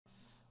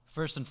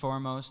First and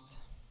foremost,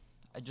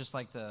 I'd just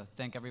like to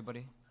thank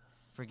everybody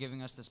for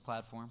giving us this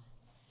platform,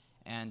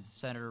 and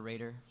Senator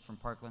Rader from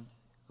Parkland,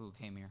 who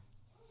came here.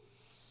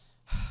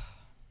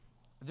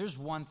 If there's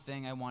one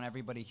thing I want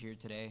everybody here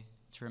today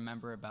to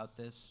remember about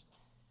this,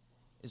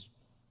 is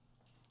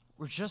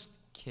we're just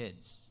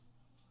kids.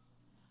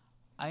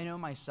 I know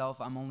myself,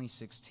 I'm only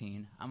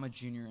 16. I'm a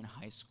junior in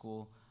high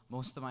school.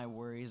 Most of my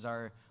worries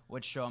are,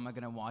 what show am I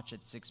going to watch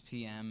at 6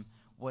 p.m.?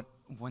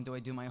 When do I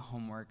do my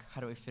homework?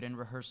 How do I fit in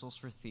rehearsals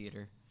for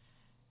theater?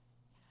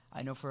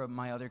 I know for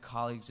my other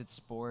colleagues it's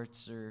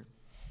sports or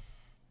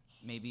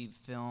maybe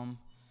film,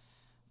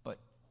 but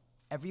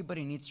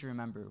everybody needs to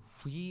remember,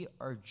 we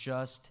are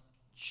just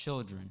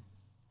children.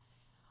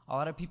 A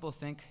lot of people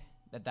think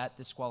that that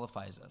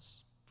disqualifies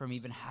us from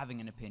even having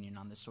an opinion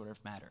on this sort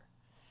of matter,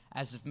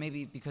 as if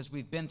maybe because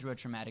we've been through a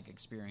traumatic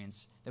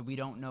experience that we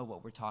don't know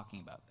what we're talking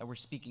about, that we're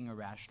speaking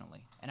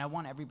irrationally. And I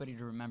want everybody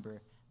to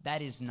remember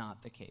that is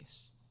not the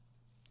case.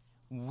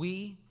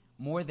 We,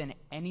 more than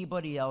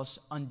anybody else,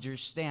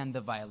 understand the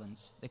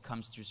violence that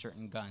comes through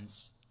certain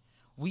guns.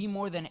 We,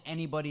 more than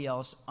anybody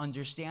else,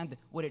 understand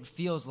what it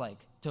feels like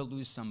to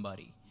lose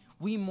somebody.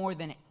 We, more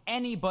than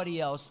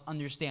anybody else,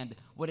 understand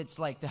what it's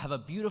like to have a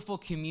beautiful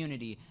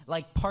community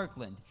like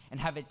Parkland and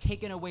have it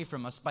taken away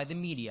from us by the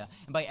media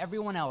and by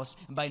everyone else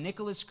and by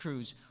Nicholas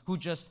Cruz, who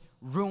just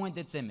ruined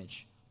its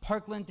image.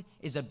 Parkland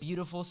is a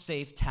beautiful,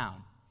 safe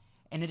town,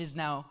 and it is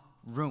now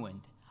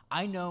ruined.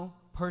 I know,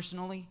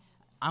 personally,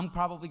 I'm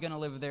probably going to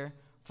live there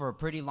for a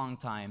pretty long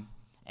time,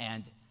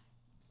 and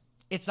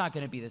it's not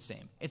going to be the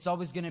same. It's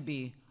always going to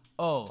be,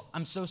 oh,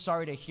 I'm so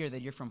sorry to hear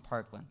that you're from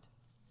Parkland.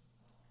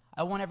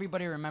 I want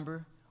everybody to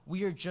remember,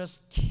 we are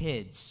just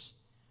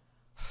kids.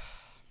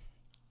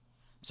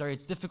 Sorry,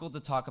 it's difficult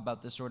to talk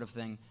about this sort of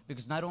thing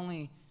because not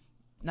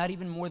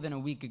even more than a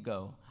week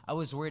ago, I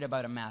was worried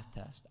about a math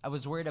test. I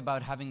was worried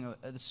about having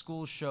a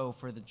school show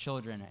for the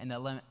children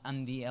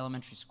in the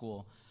elementary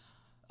school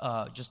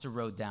just a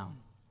road down.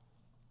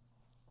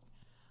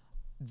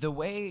 The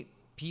way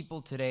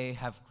people today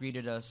have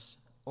greeted us,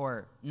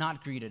 or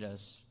not greeted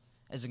us,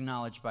 as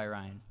acknowledged by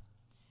Ryan,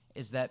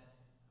 is that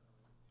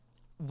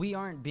we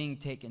aren't being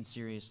taken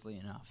seriously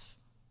enough.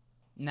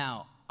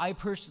 Now, I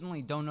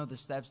personally don't know the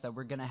steps that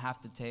we're going to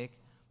have to take,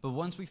 but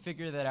once we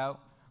figure that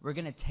out, we're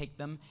going to take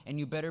them, and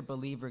you better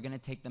believe we're going to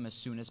take them as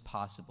soon as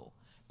possible.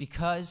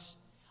 Because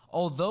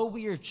although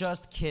we are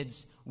just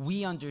kids,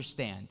 we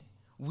understand.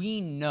 We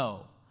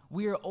know.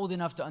 We are old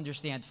enough to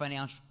understand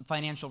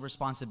financial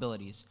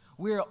responsibilities.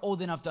 We are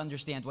old enough to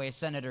understand why a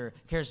senator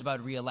cares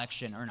about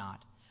re-election or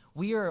not.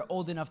 We are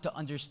old enough to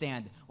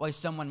understand why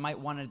someone might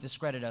want to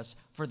discredit us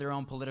for their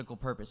own political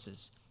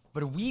purposes.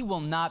 But we will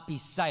not be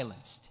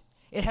silenced.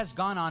 It has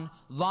gone on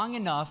long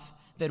enough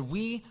that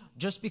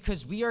just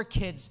because we are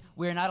kids,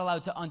 we are not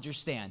allowed to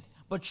understand.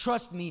 But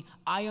trust me,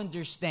 I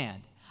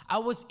understand. I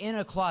was in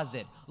a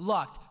closet,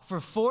 locked for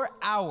 4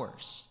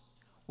 hours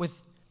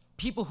with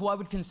people who I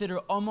would consider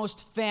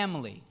almost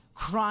family,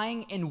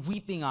 crying and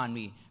weeping on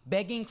me,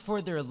 begging for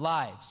their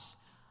lives.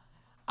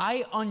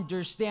 I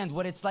understand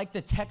what it's like to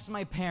text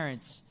my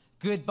parents,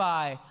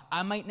 goodbye,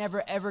 I might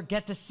never ever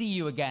get to see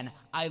you again,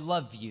 I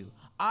love you.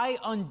 I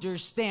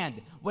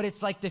understand what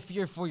it's like to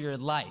fear for your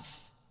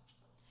life.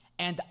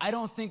 And I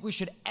don't think we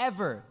should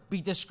ever be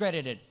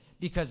discredited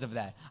because of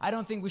that. I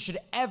don't think we should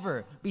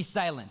ever be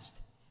silenced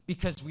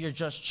because we are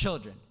just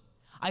children.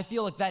 I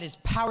feel like that is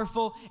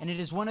powerful, and it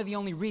is one of the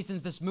only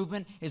reasons this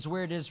movement is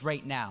where it is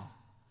right now.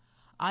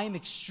 I am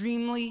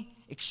extremely,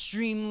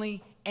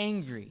 extremely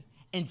angry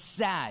and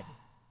sad.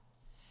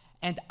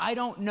 And I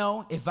don't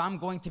know if I'm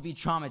going to be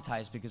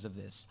traumatized because of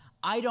this.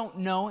 I don't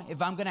know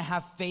if I'm going to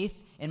have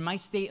faith in my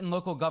state and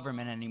local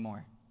government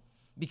anymore.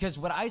 Because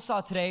what I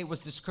saw today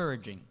was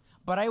discouraging.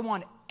 But I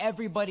want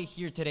everybody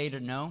here today to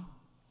know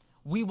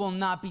we will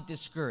not be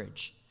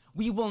discouraged.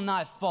 We will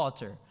not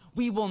falter.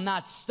 We will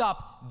not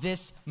stop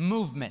this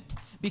movement,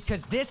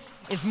 because this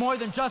is more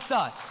than just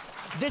us.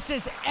 This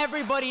is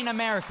everybody in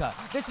America.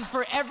 This is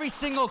for every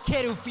single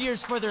kid who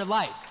fears for their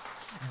life.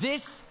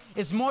 This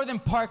is more than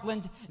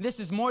Parkland. This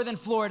is more than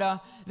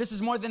Florida. This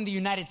is more than the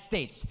United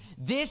States.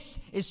 This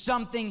is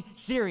something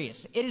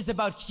serious. It is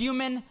about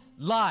human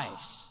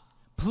lives.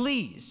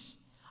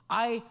 Please,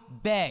 I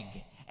beg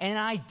and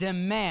I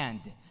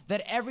demand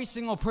that every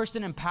single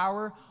person in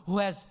power who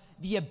has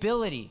the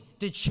ability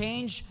to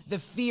change the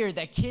fear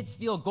that kids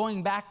feel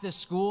going back to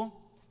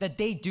school, that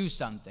they do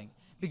something.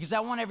 Because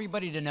I want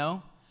everybody to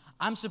know,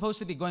 I'm supposed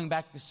to be going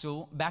back to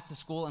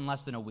school in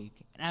less than a week.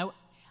 And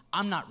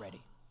I'm not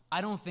ready.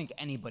 I don't think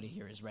anybody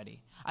here is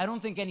ready. I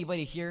don't think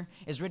anybody here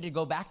is ready to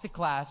go back to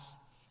class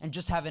and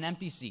just have an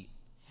empty seat.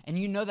 And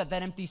you know that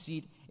empty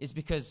seat is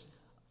because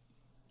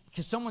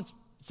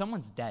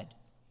someone's dead.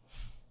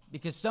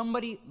 Because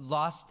somebody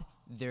lost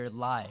their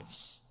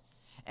lives.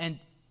 And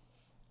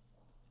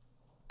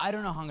I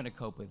don't know how I'm going to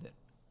cope with it.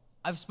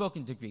 I've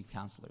spoken to grief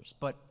counselors,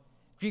 but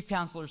grief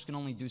counselors can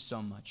only do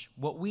so much.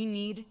 What we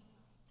need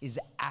is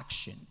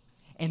action.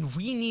 And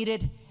we need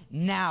it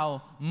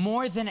now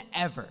more than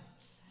ever.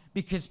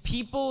 because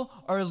people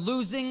are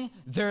losing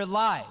their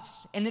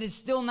lives, and it is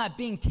still not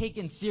being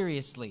taken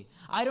seriously.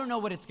 I don't know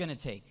what it's going to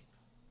take.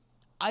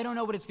 I don't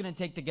know what it's going to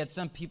take to get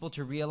some people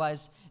to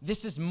realize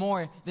this is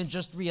more than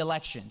just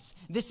re-elections.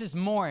 This is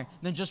more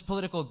than just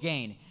political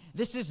gain.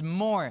 This is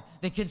more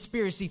than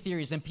conspiracy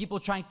theories and people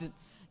trying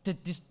to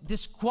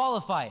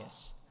disqualify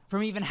us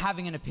from even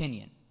having an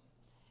opinion.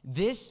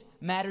 This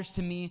matters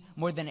to me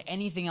more than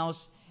anything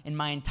else in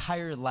my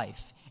entire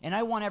life. And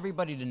I want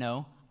everybody to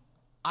know,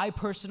 I'm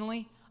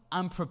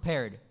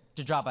prepared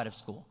to drop out of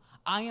school.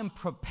 I am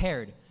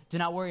prepared to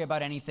not worry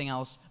about anything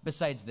else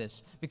besides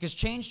this, because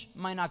change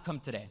might not come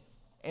today.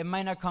 It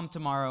might not come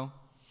tomorrow.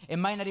 It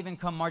might not even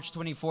come March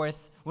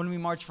 24th when we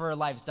march for our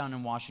lives down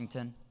in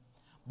Washington.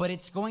 But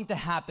it's going to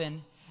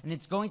happen, and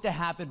it's going to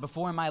happen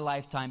before my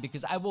lifetime,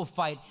 because I will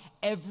fight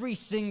every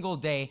single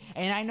day,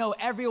 and I know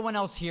everyone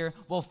else here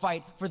will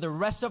fight for the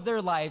rest of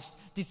their lives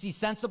to see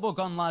sensible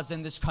gun laws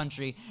in this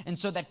country, and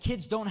so that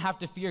kids don't have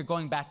to fear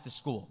going back to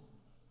school.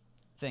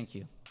 Thank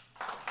you.